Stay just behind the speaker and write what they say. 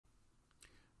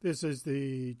This is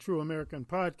the True American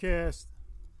Podcast.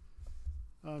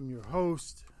 I'm your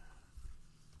host.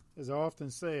 As I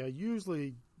often say, I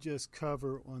usually just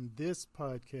cover on this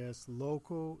podcast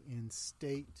local and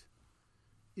state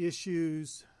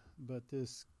issues, but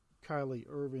this Kylie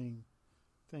Irving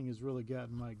thing has really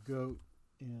gotten my goat,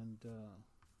 and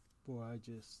boy, I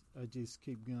just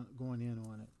keep going in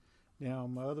on it. Now,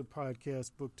 my other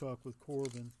podcast, Book Talk with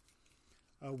Corbin,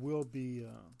 I will be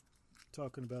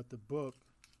talking about the book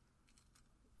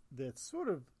that's sort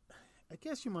of, I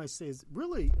guess you might say, is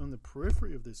really on the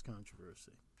periphery of this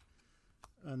controversy.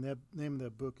 And that name of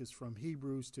that book is From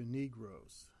Hebrews to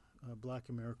Negroes, Black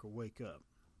America Wake Up.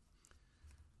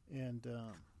 And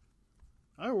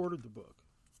I ordered the book.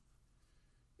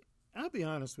 I'll be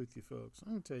honest with you folks.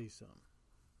 I'm going to tell you something.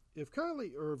 If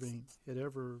Kylie Irving had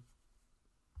ever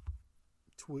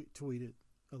tweeted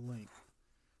a link,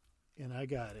 and I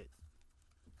got it,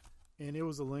 and it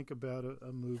was a link about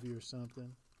a movie or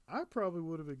something, I probably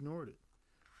would have ignored it.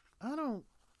 I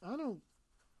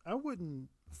wouldn't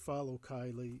follow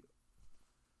Kylie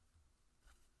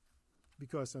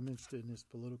because I'm interested in his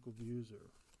political views or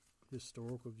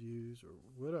historical views or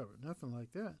whatever. Nothing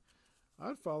like that.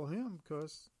 I'd follow him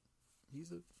because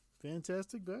he's a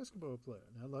fantastic basketball player,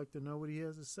 and I'd like to know what he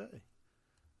has to say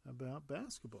about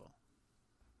basketball.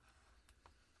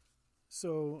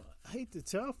 So I hate to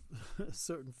tell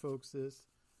certain folks this,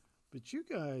 but you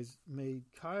guys made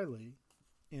Kylie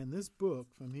and this book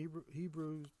from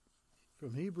Hebrews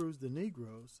to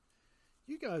Negroes.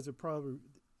 You guys are probably,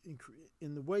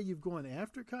 in the way you've gone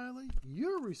after Kylie,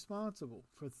 you're responsible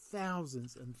for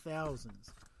thousands and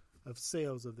thousands of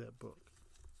sales of that book.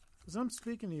 Because I'm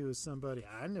speaking to you as somebody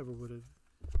I wouldn't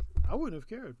have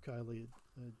cared if Kylie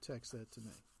had texted that to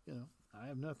me. You know, I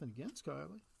have nothing against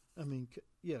Kylie. I mean,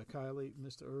 yeah, Kylie,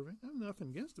 Mr. Irving. I have nothing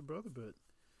against the brother, but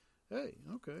hey,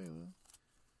 okay, well,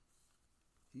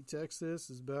 he texts this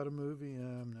is about a movie.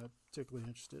 I'm not particularly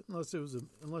interested,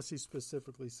 unless he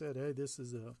specifically said, "Hey, this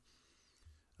is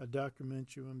a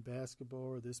documentary on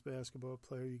basketball or this basketball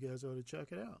player. You guys ought to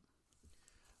check it out."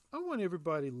 I want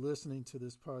everybody listening to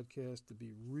this podcast to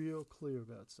be real clear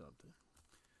about something.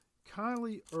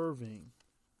 Kylie Irving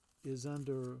is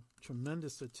under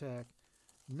tremendous attack,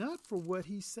 not for what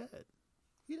he said.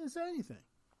 He didn't say anything.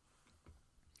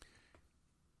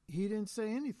 He didn't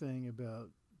say anything about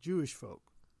Jewish folk.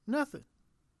 Nothing.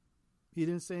 He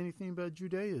didn't say anything about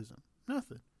Judaism.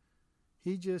 Nothing.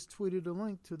 He just tweeted a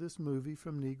link to this movie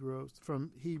from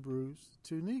Hebrews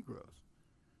to Negroes.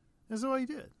 That's all he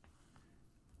did.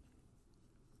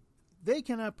 They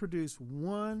cannot produce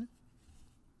one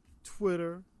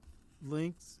Twitter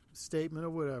link, statement, or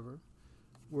whatever,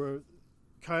 where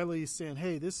Kylie is saying,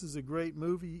 "Hey, this is a great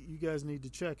movie. You guys need to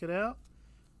check it out."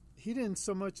 He didn't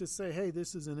so much as say, "Hey,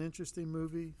 this is an interesting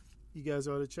movie. You guys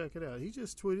ought to check it out." He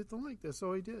just tweeted the link. That's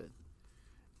all he did.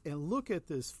 And look at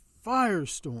this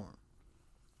firestorm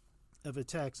of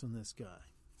attacks on this guy.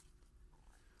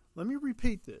 Let me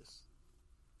repeat this.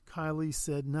 Kylie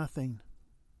said nothing.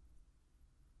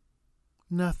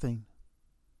 Nothing.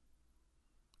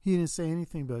 He didn't say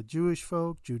anything about Jewish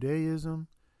folk, Judaism,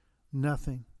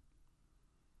 nothing.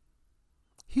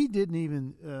 He didn't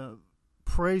even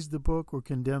praise the book or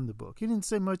condemn the book. He didn't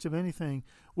say much of anything.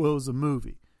 Well, it was a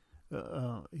movie.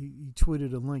 He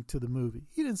tweeted a link to the movie.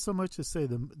 He didn't so much as say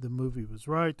the movie was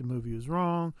right, the movie was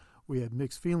wrong. We had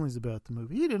mixed feelings about the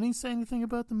movie. He didn't even say anything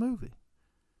about the movie.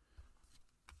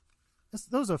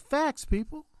 Those are facts,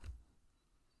 people.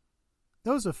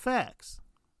 Those are facts.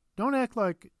 Don't act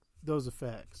like those are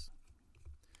facts.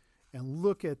 And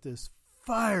look at this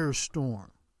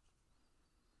firestorm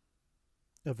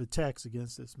of attacks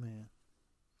against this man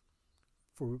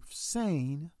for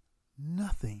saying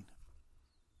nothing.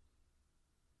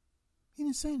 He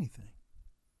didn't say anything.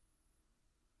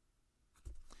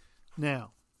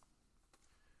 Now,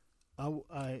 I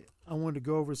want to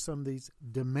go over some of these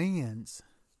demands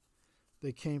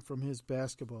that came from his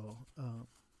basketball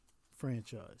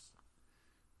franchise.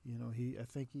 You know, I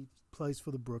think he plays for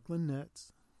the Brooklyn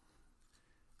Nets,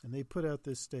 and they put out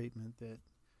this statement that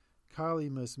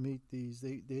Kylie must meet these.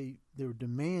 They're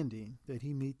demanding that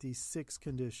he meet these 6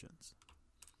 conditions.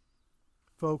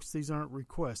 Folks, these aren't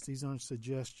requests. These aren't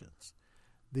suggestions.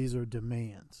 These are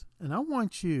demands. And I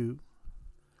want you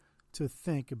to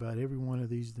think about every one of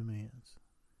these demands.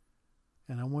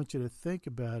 And I want you to think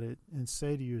about it and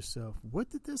say to yourself, what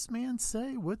did this man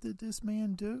say? What did this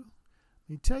man do? Let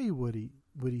me tell you what he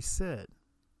said.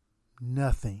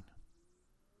 Nothing.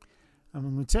 I'm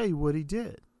going to tell you what he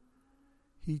did.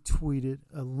 He tweeted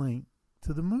a link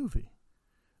to the movie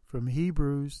From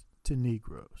Hebrews to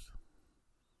Negroes.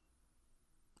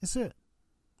 That's it.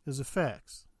 Those are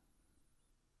facts.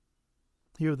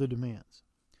 Here are the demands.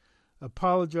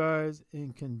 Apologize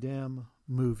and condemn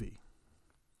movie.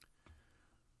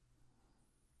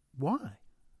 Why?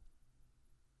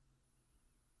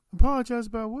 Apologize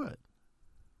about what?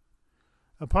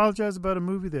 Apologize about a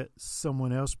movie that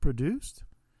someone else produced?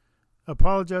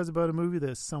 Apologize about a movie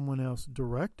that someone else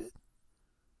directed?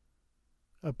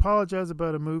 Apologize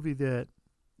about a movie that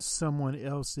someone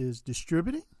else is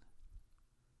distributing?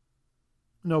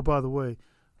 No, by the way,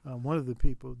 one of the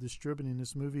people distributing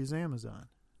this movie is Amazon.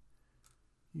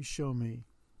 You show me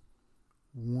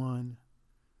one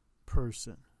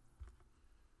person,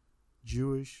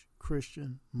 Jewish,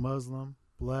 Christian, Muslim,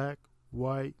 black,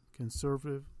 white,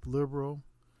 conservative, liberal,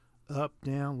 up,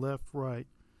 down, left, right,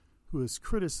 who has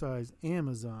criticized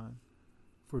Amazon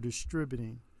for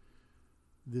distributing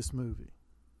this movie.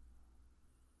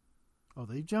 Oh,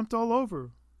 they jumped all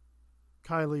over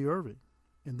Kylie Irving.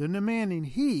 And they're demanding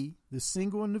he, the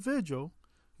single individual,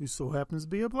 who so happens to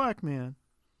be a black man,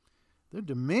 they're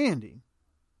demanding,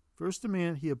 first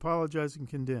demand, he apologize and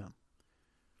condemn.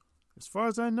 As far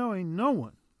as I know, ain't no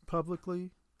one publicly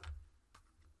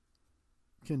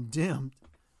condemned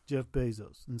Jeff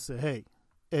Bezos and say,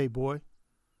 hey, boy,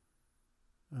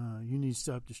 you need to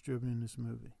stop distributing this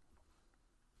movie.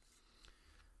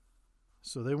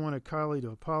 So they wanted Kylie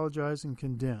to apologize and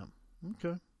condemn.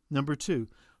 Okay. Number 2,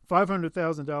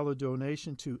 $500,000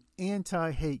 donation to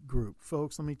anti-hate group.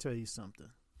 Folks, let me tell you something.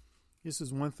 This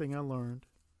is one thing I learned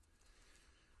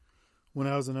when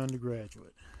I was an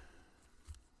undergraduate.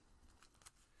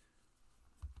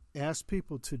 Ask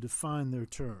people to define their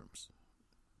terms.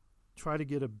 Try to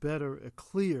get a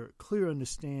clear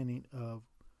understanding of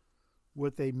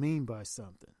what they mean by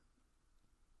something,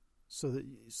 so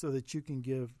that you can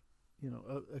give,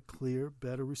 a clear,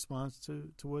 better response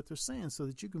to what they're saying, so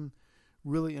that you can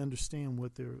really understand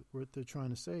what they're trying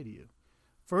to say to you.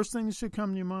 First thing that should come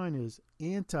to your mind is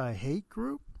anti-hate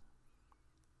group.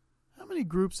 How many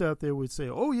groups out there would say,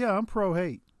 "Oh yeah, I'm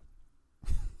pro-hate"?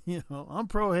 I'm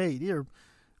pro-hate. Here,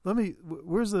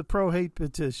 where's the pro-hate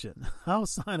petition? I'll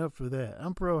sign up for that.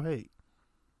 I'm pro-hate.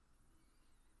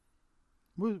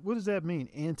 What does that mean,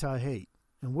 anti-hate?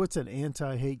 And what's an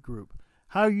anti-hate group?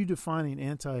 How are you defining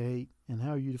anti-hate, and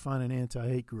how are you defining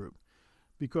anti-hate group?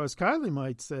 Because Kylie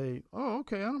might say, "Oh,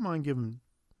 okay, I don't mind giving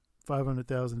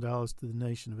 $500,000 to the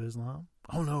Nation of Islam."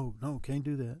 "Oh, no, can't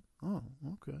do that." "Oh,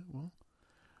 okay, well,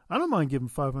 I don't mind giving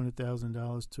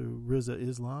 $500,000 to Rizza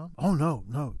Islam." "Oh,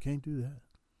 no, can't do that."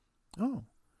 "Oh,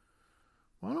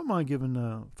 well, I don't mind giving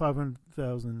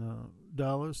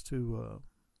 $500,000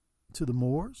 to the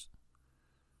Moors,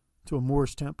 to a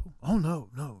Moorish temple." "Oh,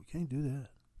 no, can't do that."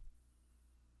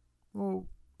 Well,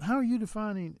 how are you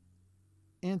defining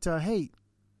anti-hate,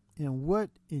 and what,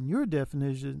 in your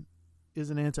definition, is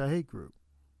an anti-hate group?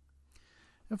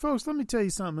 And folks, let me tell you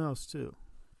something else too.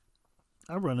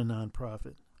 I run a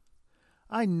nonprofit.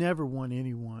 I never want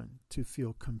anyone to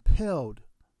feel compelled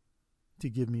to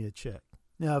give me a check.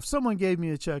 Now, if someone gave me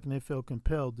a check and they felt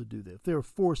compelled to do that, if they were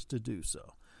forced to do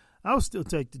so, I would still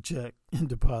take the check and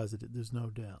deposit it, there's no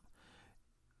doubt.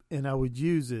 And I would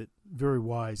use it very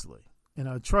wisely. And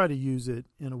I would try to use it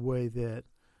in a way that,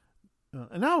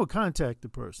 and I would contact the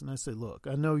person. I say, "Look,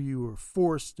 I know you were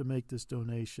forced to make this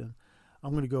donation.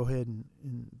 I'm going to go ahead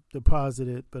and deposit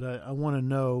it, but I want to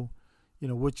know,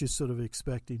 what you're sort of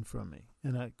expecting from me.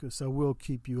 And because I will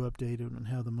keep you updated on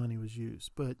how the money was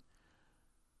used." But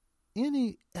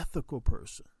any ethical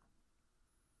person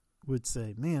would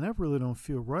say, "Man, I really don't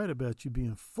feel right about you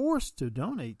being forced to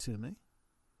donate to me.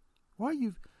 What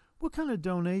kind of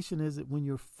donation is it when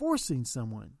you're forcing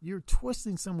someone? You're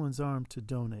twisting someone's arm to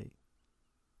donate."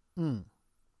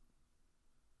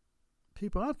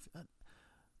 People,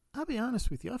 I'll be honest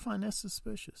with you, I find that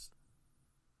suspicious.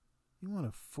 You want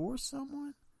to force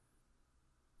someone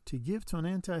to give to an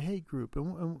anti-hate group?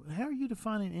 And how are you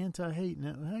defining anti-hate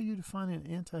now? How are you defining an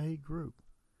anti-hate group?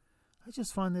 I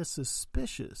just find that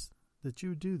suspicious that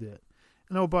you do that.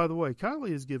 And oh, by the way,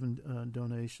 Kylie has given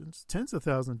donations, tens of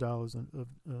thousands of dollars of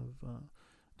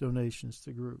donations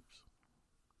to groups.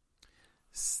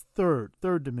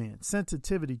 Third demand,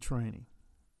 sensitivity training.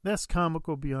 That's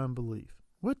comical beyond belief.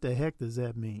 What the heck does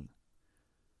that mean?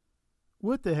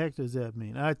 What the heck does that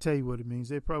mean? I tell you what it means.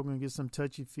 They're probably going to get some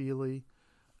touchy-feely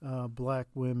black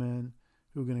women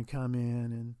who are going to come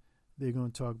in and they're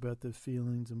going to talk about their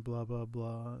feelings and blah, blah,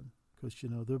 blah. Because,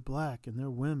 they're black and they're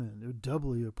women. They're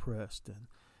doubly oppressed. And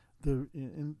they're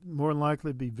more than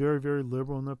likely be very, very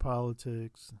liberal in their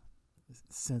politics.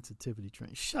 Sensitivity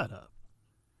training. Shut up.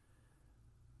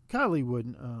 Kylie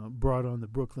wasn't brought on the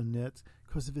Brooklyn Nets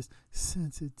because of his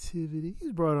sensitivity.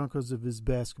 He's brought on because of his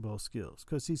basketball skills,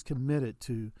 because he's committed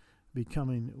to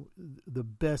becoming the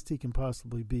best he can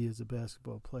possibly be as a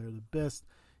basketball player, the best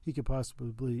he could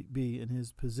possibly be in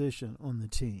his position on the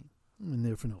team. I'm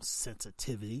there for no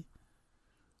sensitivity.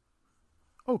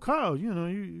 Oh, Kyle,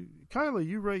 Kylie,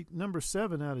 you rate number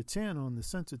 7 out of 10 on the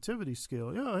sensitivity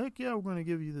scale. Yeah, heck yeah, we're going to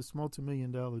give you this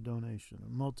multi-million-dollar donation, a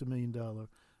multi-million-dollar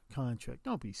contract.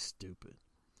 Don't be stupid.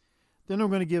 Then we're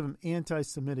going to give him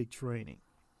anti-Semitic training.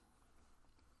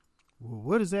 Well,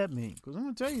 what does that mean? Because I'm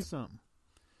going to tell you something.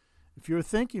 If you're a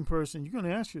thinking person, you're going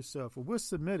to ask yourself, well, what's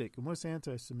Semitic and what's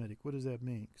anti-Semitic? What does that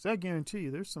mean? Because I guarantee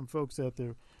you there's some folks out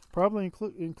there, probably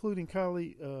including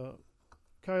Kylie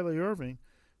Irving,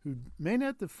 who may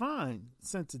not define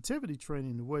sensitivity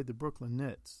training the way the Brooklyn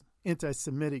Nets.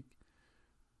 Anti-Semitic,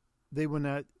 they will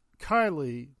not.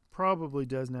 Kylie probably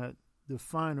does not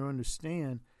define or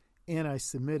understand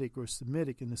anti-Semitic or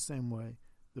Semitic in the same way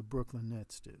the Brooklyn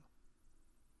Nets do.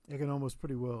 I can almost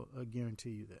pretty well guarantee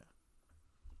you that.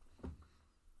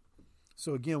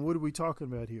 So again, what are we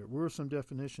talking about here? What are some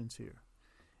definitions here?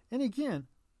 And again,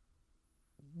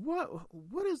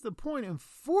 what is the point in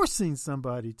forcing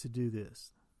somebody to do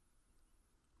this?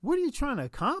 What are you trying to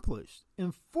accomplish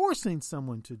in forcing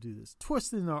someone to do this,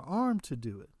 twisting their arm to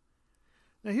do it?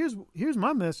 Now, here's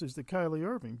my message to Kylie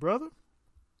Irving. Brother,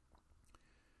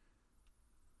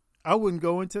 I wouldn't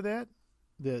go into that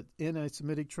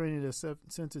anti-Semitic training, that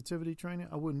sensitivity training.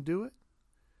 I wouldn't do it.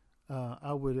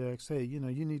 I would ask, hey, you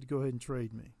need to go ahead and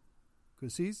trade me.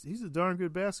 Because he's a darn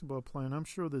good basketball player, and I'm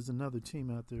sure there's another team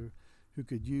out there who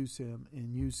could use him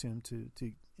and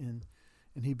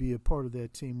he'd be a part of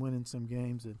that team winning some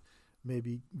games and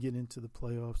maybe get into the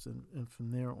playoffs and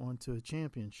from there on to a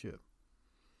championship.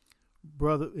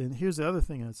 Brother, and here's the other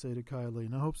thing I'd say to Kylie,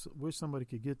 and I wish somebody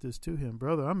could get this to him.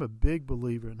 Brother, I'm a big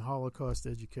believer in Holocaust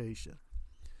education.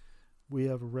 We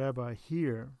have a rabbi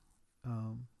here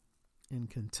in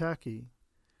Kentucky,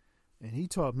 and he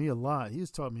taught me a lot.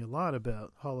 He's taught me a lot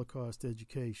about Holocaust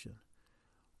education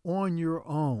on your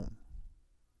own.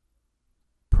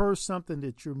 Per something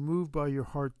that you're moved by your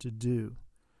heart to do,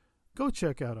 go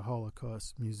check out a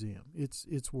Holocaust museum.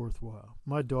 It's worthwhile.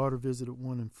 My daughter visited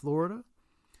one in Florida.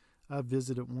 I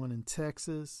visited one in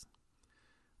Texas.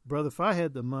 Brother, if I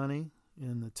had the money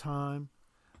and the time,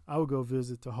 I would go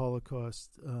visit the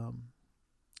Holocaust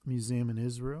museum in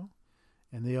Israel,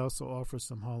 and they also offer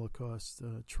some Holocaust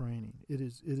training. It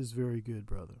is very good,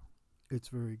 brother. It's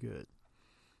very good,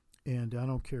 and I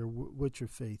don't care what your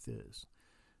faith is.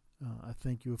 I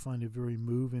think you'll find it very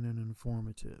moving and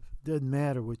informative. Doesn't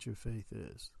matter what your faith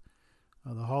is.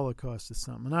 The Holocaust is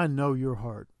something. And I know your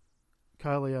heart.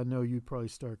 Kylie, I know you probably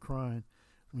start crying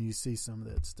when you see some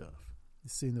of that stuff.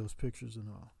 You've seen those pictures and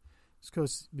all.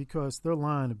 It's because they're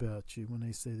lying about you when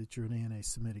they say that you're an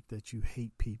anti-Semitic, that you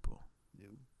hate people.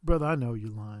 Brother, I know you're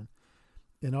lying.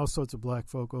 And all sorts of black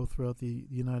folk all throughout the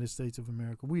United States of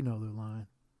America, we know they're lying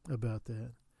about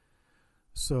that.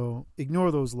 So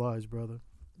ignore those lies, brother.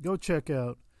 Go check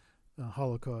out the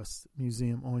Holocaust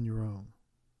Museum on your own.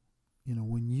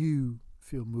 When you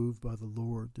feel moved by the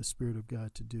Lord, the Spirit of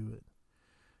God, to do it.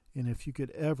 And if you could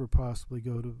ever possibly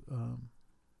go to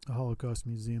a Holocaust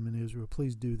Museum in Israel,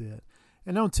 please do that.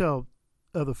 And don't tell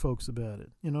other folks about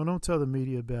it. Don't tell the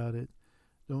media about it.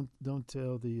 Don't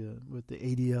tell the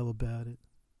ADL about it.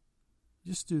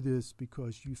 Just do this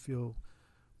because you feel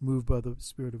moved by the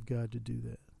Spirit of God to do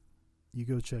that. You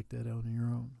go check that out on your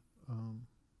own.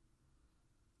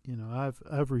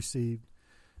 I've received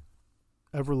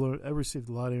a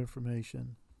lot of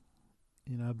information.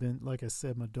 I've been, like I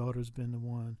said, my daughter's been to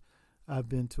one. I've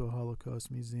been to a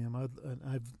Holocaust museum. I've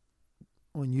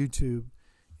on YouTube,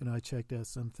 I checked out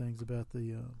some things about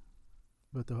the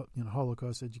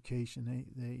Holocaust education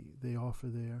they offer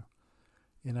there,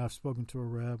 and I've spoken to a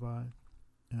rabbi.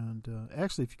 And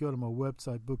actually, if you go to my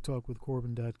website,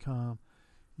 booktalkwithcorbin.com,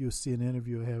 you'll see an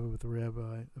interview I have with a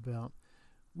rabbi about.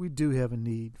 We do have a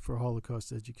need for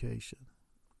Holocaust education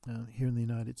here in the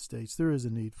United States. There is a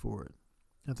need for it.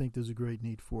 I think there's a great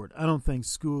need for it. I don't think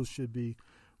schools should be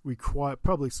required.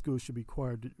 Public schools should be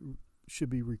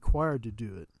required to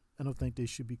do it. I don't think they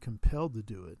should be compelled to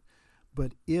do it.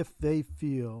 But if they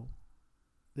feel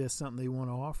there's something they want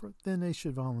to offer, then they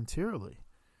should voluntarily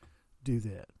do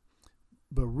that.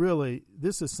 But really,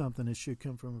 this is something that should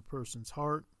come from a person's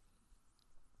heart.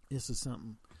 This is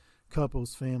something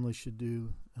couples, families should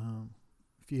do.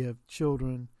 If you have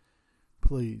children,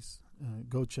 please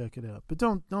go check it out. But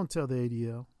don't tell the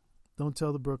ADL, don't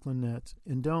tell the Brooklyn Nets,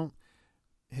 and don't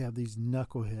have these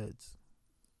knuckleheads.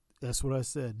 That's what I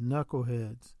said,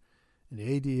 knuckleheads, and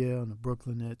the ADL and the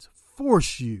Brooklyn Nets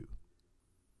force you,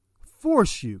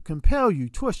 compel you,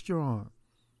 twist your arm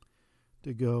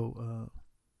to go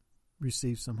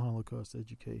receive some Holocaust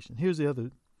education. Here's the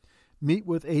other. Meet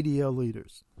with ADL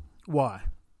leaders. Why?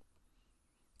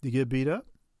 To get beat up?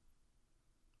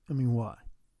 I mean, why?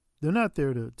 They're not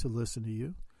there to listen to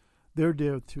you. They're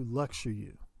there to lecture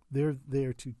you. They're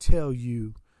there to tell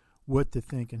you what to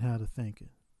think and how to think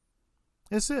it.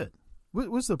 That's it.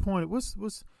 What's the point? What's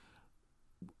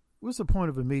the point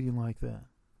of a meeting like that?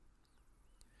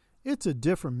 It's a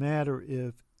different matter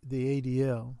if the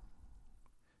ADL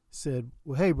said,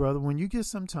 well, hey, brother, when you get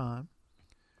some time,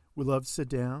 we'd love to sit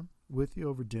down with you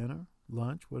over dinner,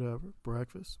 lunch, whatever,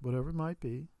 breakfast, whatever it might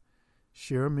be,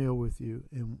 share a meal with you,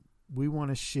 and we want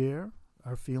to share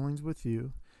our feelings with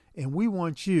you, and we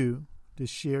want you to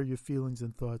share your feelings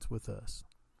and thoughts with us.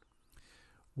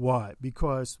 Why?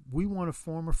 Because we want to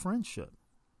form a friendship.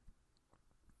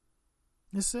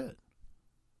 That's it.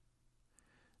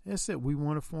 That's it. We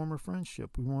want to form a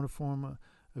friendship. We want to form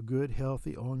a good,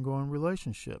 healthy, ongoing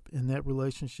relationship. And that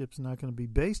relationship's not going to be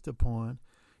based upon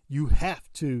you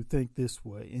have to think this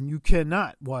way, and you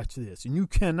cannot watch this, and you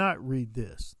cannot read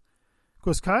this.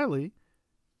 Because Kylie,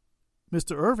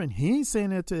 Mr. Irvin, he ain't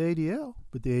saying that to ADL,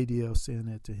 but the ADL's saying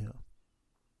that to him.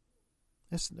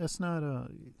 That's not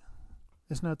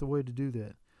the way to do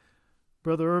that.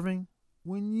 Brother Irving,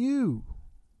 when you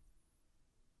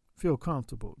feel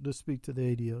comfortable to speak to the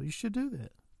ADL, you should do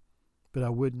that. But I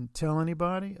wouldn't tell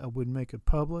anybody. I wouldn't make it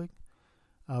public.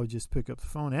 I would just pick up the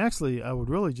phone. Actually, I would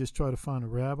really just try to find a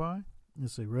rabbi and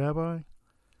say, Rabbi,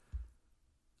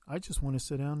 I just want to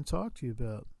sit down and talk to you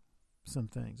about some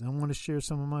things. I want to share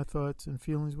some of my thoughts and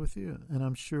feelings with you. And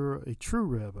I'm sure a true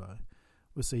rabbi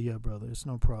would say, yeah, brother, it's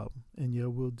no problem. And yeah,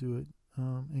 we'll do it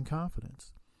in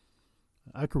confidence.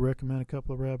 I could recommend a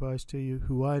couple of rabbis to you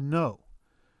who I know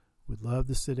would love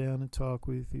to sit down and talk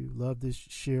with you, love to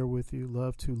share with you,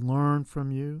 love to learn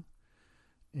from you,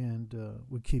 and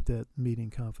would keep that meeting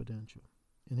confidential.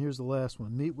 And here's the last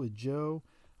one. Meet with Joe.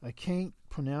 I can't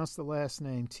pronounce the last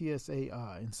name,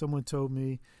 Tsai. And someone told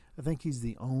me, I think he's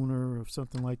the owner or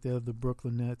something like that of the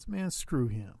Brooklyn Nets. Man, screw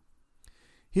him.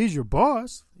 He's your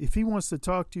boss. If he wants to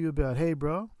talk to you about, hey,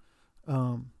 bro,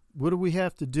 what do we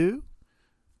have to do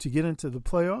to get into the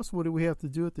playoffs? What do we have to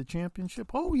do at the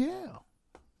championship? Oh, yeah.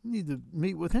 You need to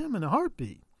meet with him in a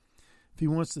heartbeat. If he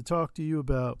wants to talk to you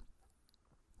about,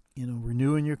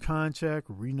 renewing your contract,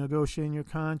 renegotiating your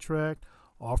contract,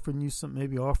 offering you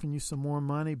some more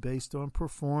money based on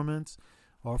performance,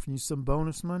 offering you some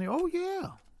bonus money. Oh, yeah.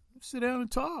 Sit down and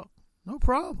talk. No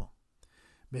problem.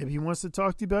 Maybe he wants to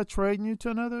talk to you about trading you to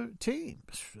another team.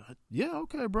 Yeah,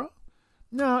 okay, bro.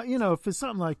 No, if it's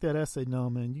something like that, I say, no,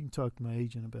 man, you can talk to my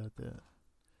agent about that.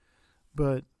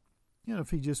 But,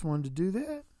 if he just wanted to do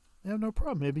that, I have no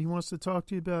problem. Maybe he wants to talk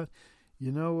to you about,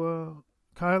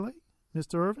 Kylie,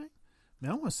 Mr. Irving,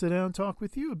 man, I want to sit down and talk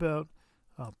with you about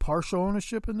partial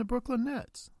ownership in the Brooklyn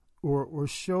Nets, or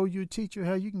teach you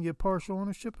how you can get partial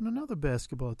ownership in another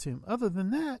basketball team. Other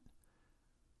than that,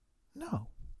 no.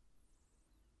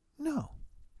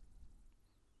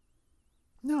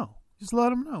 Just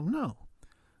let him know. No.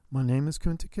 My name is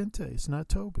Kunta Kinte. It's not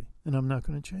Toby, and I'm not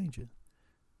going to change it.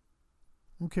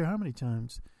 I don't care how many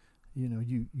times,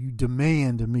 you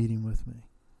demand a meeting with me.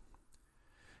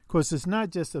 Of course, it's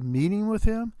not just a meeting with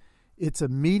him. It's a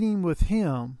meeting with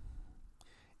him,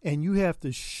 and you have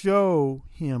to show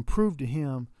him, prove to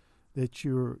him that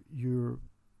you're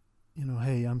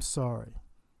hey, I'm sorry.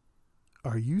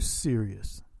 Are you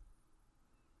serious?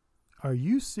 Are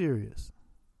you serious?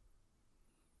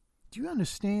 Do you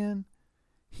understand?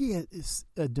 He has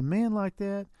a demand like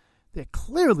that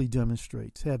clearly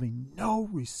demonstrates having no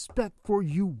respect for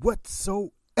you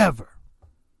whatsoever.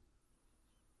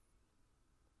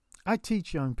 I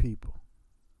teach young people.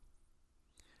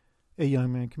 Hey,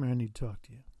 young man, come here. I need to talk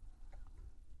to you.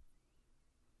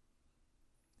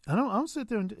 I don't sit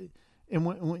there and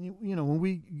when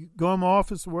we go in my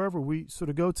office or wherever, we sort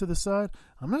of go to the side.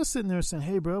 I'm not sitting there saying,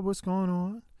 hey, bro, what's going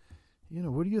on?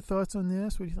 What are your thoughts on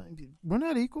this? What do you think? We're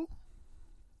not equal.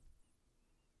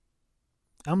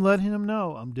 I'm letting him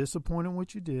know I'm disappointed in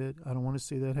what you did. I don't want to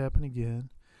see that happen again.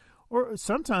 Or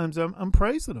sometimes I'm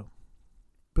praising him.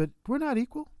 But we're not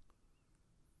equal.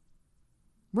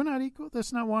 We're not equal.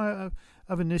 That's not why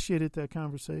I've initiated that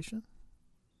conversation.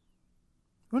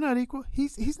 We're not equal.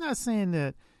 He's not saying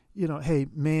that, hey,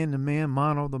 man to man,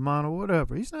 mono to mono,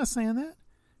 whatever. He's not saying that.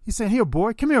 He's saying, here,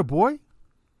 boy, come here, boy.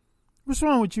 What's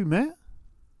wrong with you, man?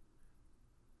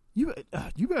 You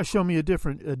better show me a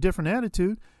different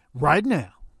attitude right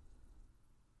now.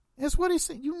 That's what he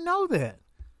said. You know that.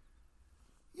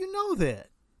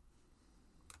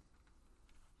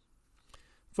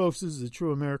 Folks, this is a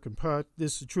True American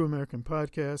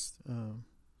Podcast.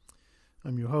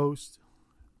 I'm your host,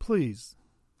 please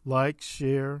like,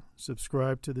 share,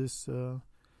 subscribe to this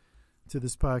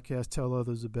podcast. Tell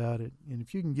others about it. And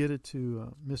if you can get it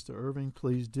to Mr. Irving,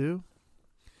 please do.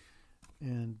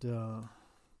 And,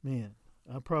 man,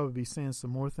 I'll probably be saying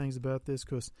some more things about this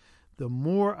because the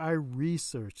more I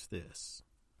research this,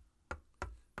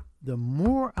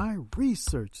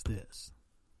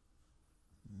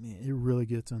 man, it really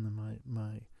gets under it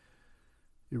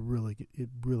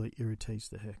really irritates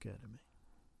the heck out of me.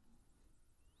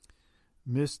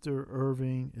 Mr.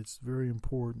 Irving, it's very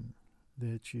important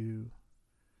that you,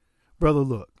 brother,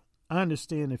 look, I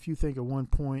understand if you think at one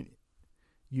point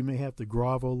you may have to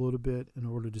grovel a little bit in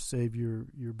order to save your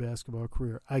basketball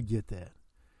career. I get that.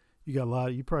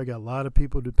 You probably got a lot of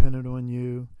people dependent on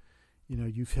you. You know,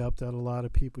 you've helped out a lot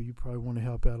of people. You probably want to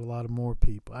help out a lot of more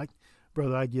people.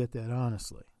 Brother, I get that,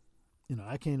 honestly. You know,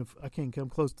 I can't come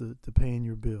close to paying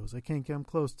your bills. I can't come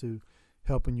close to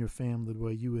helping your family the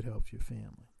way you would help your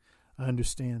family. I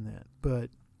understand that. But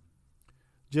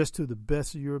just to the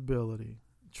best of your ability,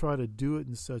 try to do it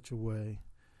in such a way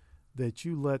that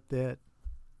you let that,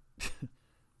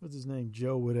 what's his name,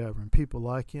 Joe, whatever, and people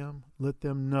like him, let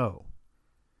them know,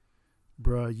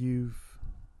 bruh,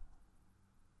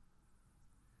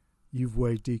 you've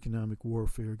waged economic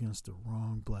warfare against the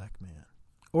wrong black man.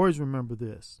 Always remember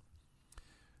this.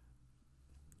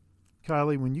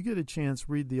 Kylie, when you get a chance,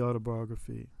 read the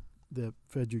autobiography that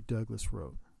Frederick Douglass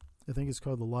wrote. I think it's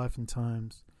called The Life and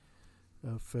Times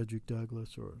of Frederick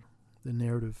Douglass, or The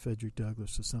Narrative of Frederick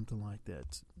Douglass, or something like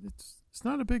that. It's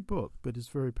not a big book, but it's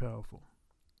very powerful.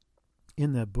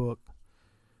 In that book,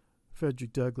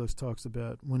 Frederick Douglass talks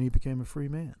about when he became a free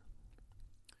man.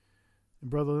 And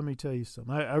brother, let me tell you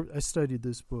something. I studied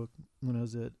this book when I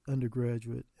was at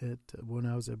undergraduate when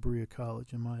I was at Berea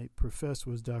College, and my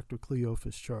professor was Dr.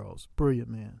 Cleophas Charles. Brilliant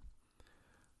man.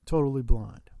 Totally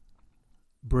blind.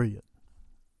 Brilliant.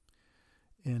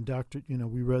 And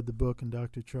we read the book, and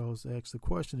Dr. Charles asked the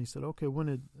question. He said, okay, when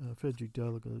did Frederick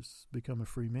Douglass become a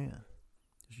free man?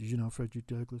 You know, Frederick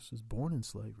Douglass was born in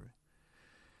slavery.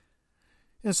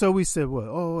 And so we said,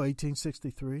 well,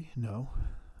 1863? No.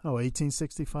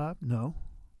 1865? No.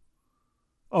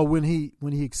 When he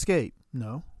escaped?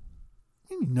 No.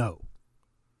 No.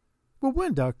 Well,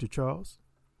 when, Dr. Charles?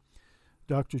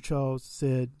 Dr. Charles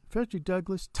said, Frederick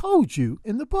Douglass told you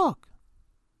in the book.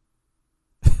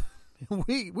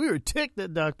 We were ticked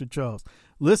at Dr. Charles.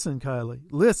 Listen, Kylie,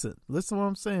 listen to what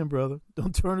I'm saying, brother.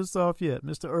 Don't turn us off yet.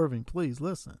 Mr. Irving, please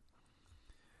listen.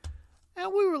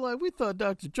 And we thought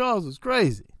Dr. Charles was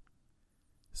crazy.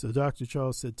 So Dr.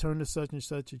 Charles said, turn to such and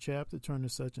such a chapter, turn to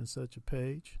such and such a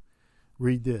page,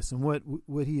 read this. And what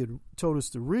he had told us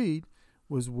to read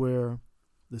was where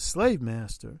the slave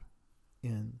master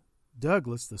and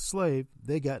Douglass, the slave,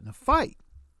 they got in a fight.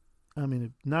 I mean, a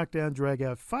knockdown, drag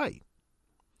out fight.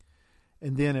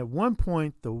 And then at one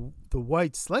point, the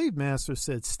white slave master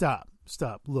said, stop,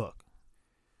 look.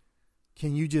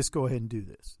 Can you just go ahead and do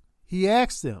this? He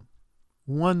asked them,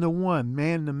 one-to-one,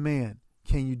 man-to-man,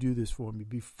 can you do this for me?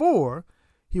 Before,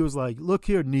 he was like, look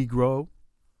here, Negro.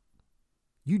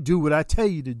 You do what I tell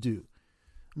you to do.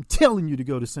 I'm telling you to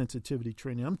go to sensitivity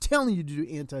training. I'm telling you to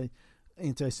do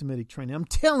anti-Semitic training. I'm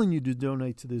telling you to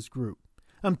donate to this group.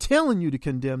 I'm telling you to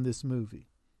condemn this movie.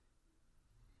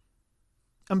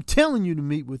 I'm telling you to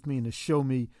meet with me and to show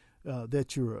me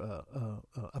that you're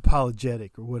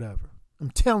apologetic or whatever. I'm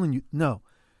telling you, no.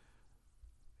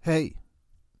 Hey,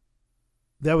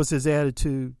 that was his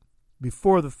attitude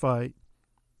before the fight.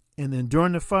 And then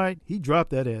during the fight, he dropped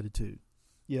that attitude.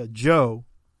 Yeah, Joe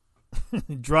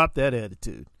dropped that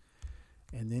attitude.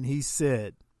 And then he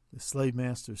said, the slave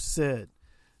master said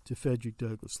to Frederick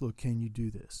Douglass, look, can you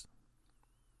do this?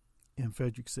 And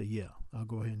Frederick said, yeah, I'll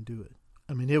go ahead and do it.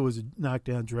 I mean, it was a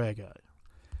knockdown, drag out.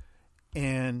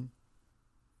 And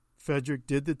Frederick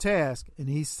did the task, and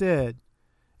he said,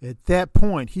 at that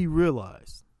point, he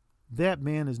realized that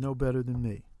man is no better than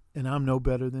me, and I'm no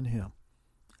better than him.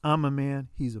 I'm a man,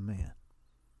 he's a man.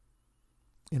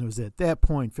 And it was at that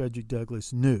point Frederick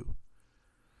Douglass knew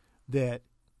that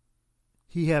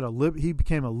he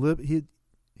became a liberated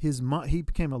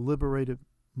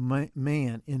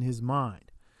man in his mind.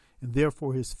 And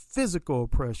therefore his physical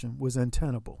oppression was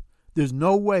untenable. There's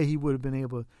no way he would have been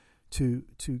able to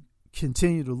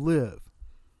continue to live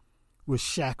with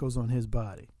shackles on his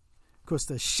body, because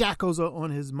the shackles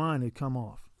on his mind had come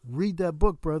off. Read that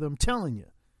book, brother. I'm telling you.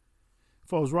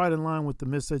 Falls right in line with The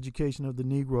Miseducation of the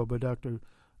Negro by Dr.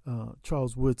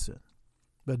 Charles Woodson,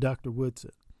 by Dr.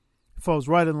 Woodson. It falls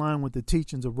right in line with the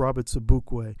teachings of Robert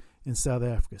Sobukwe in South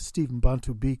Africa, Stephen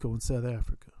Bantu Biko in South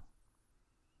Africa.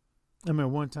 I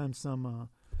remember one time some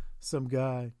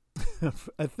guy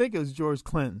I think it was George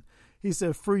Clinton. He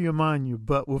said, free your mind, your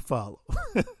butt will follow.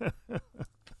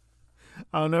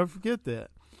 I'll never forget that.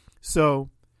 So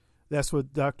that's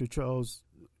what Dr. Charles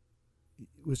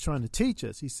was trying to teach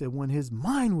us. He said when his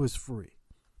mind was free,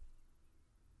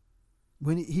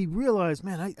 when he realized,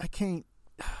 man, I can't,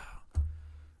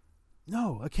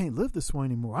 no, I can't live this way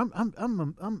anymore.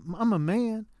 I'm a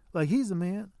man, like he's a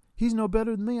man. He's no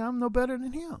better than me. I'm no better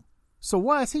than him. So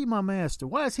why is he my master?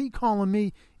 Why is he calling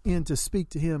me in to speak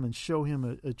to him and show him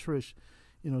a trish,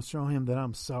 show him that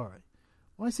I'm sorry?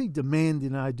 Why is he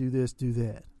demanding I do this, do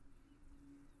that?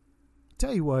 I'll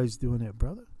tell you why he's doing that,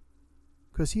 brother.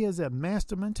 Because he has that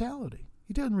master mentality.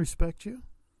 He doesn't respect you.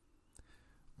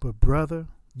 But, brother,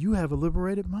 you have a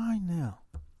liberated mind now.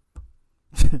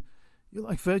 You're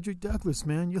like Frederick Douglass,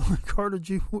 man. You're like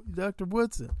Dr.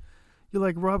 Woodson. You're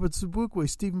like Robert Sobukwe,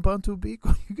 Stephen Bantu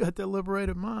Biko. You got that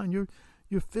liberated mind.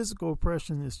 Your physical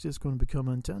oppression is just going to become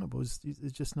untenable. It's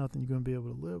just nothing you're going to be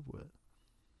able to live with.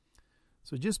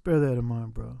 So just bear that in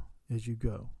mind, bro, as you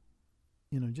go.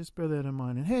 Just bear that in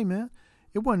mind. And, hey, man,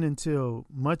 it wasn't until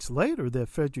much later that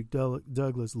Frederick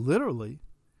Douglass literally,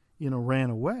 ran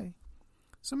away.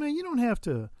 So, man, you don't have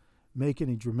to make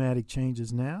any dramatic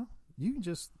changes now. You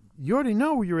already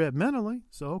know where you're at mentally.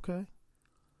 So, okay.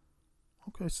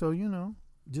 Okay, so,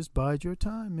 just bide your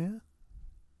time, man.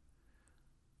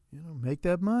 Make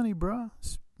that money, bro.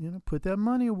 Put that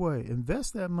money away.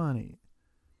 Invest that money.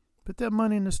 Put that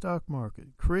money in the stock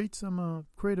market. Create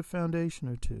a foundation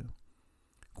or two.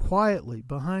 Quietly,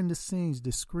 behind the scenes,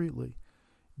 discreetly,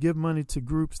 give money to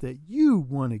groups that you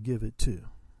want to give it to.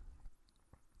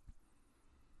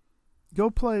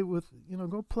 Go play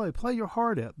Play your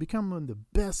heart out. Become one of the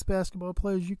best basketball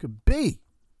players you could be.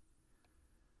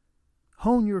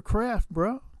 Hone your craft,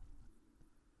 bro.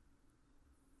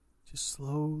 Just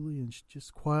slowly and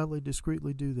just quietly,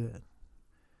 discreetly do that.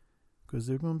 Because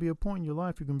there's going to be a point in your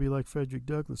life you're going to be like Frederick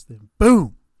Douglass. Then,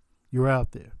 boom, you're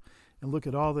out there. And look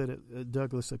at all that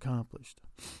Douglass accomplished.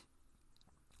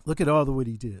 Look at all what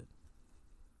he did.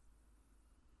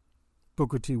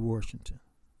 Booker T. Washington,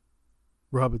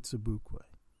 Robert Sobukwe,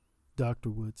 Dr.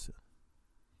 Woodson.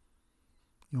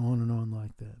 On and on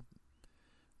like that.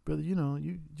 Brother,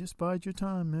 you just bide your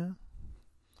time, man.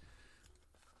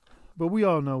 But we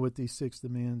all know what these 6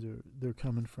 demands they're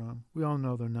coming from. We all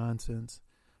know they're nonsense.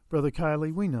 Brother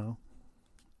Kylie, we know.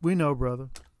 We know, brother.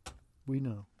 We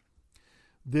know.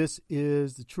 This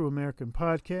is the True American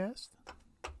Podcast.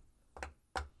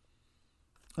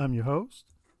 I'm your host.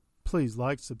 Please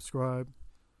like, subscribe,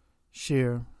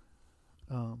 share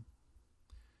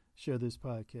this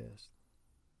podcast.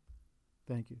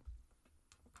 Thank you.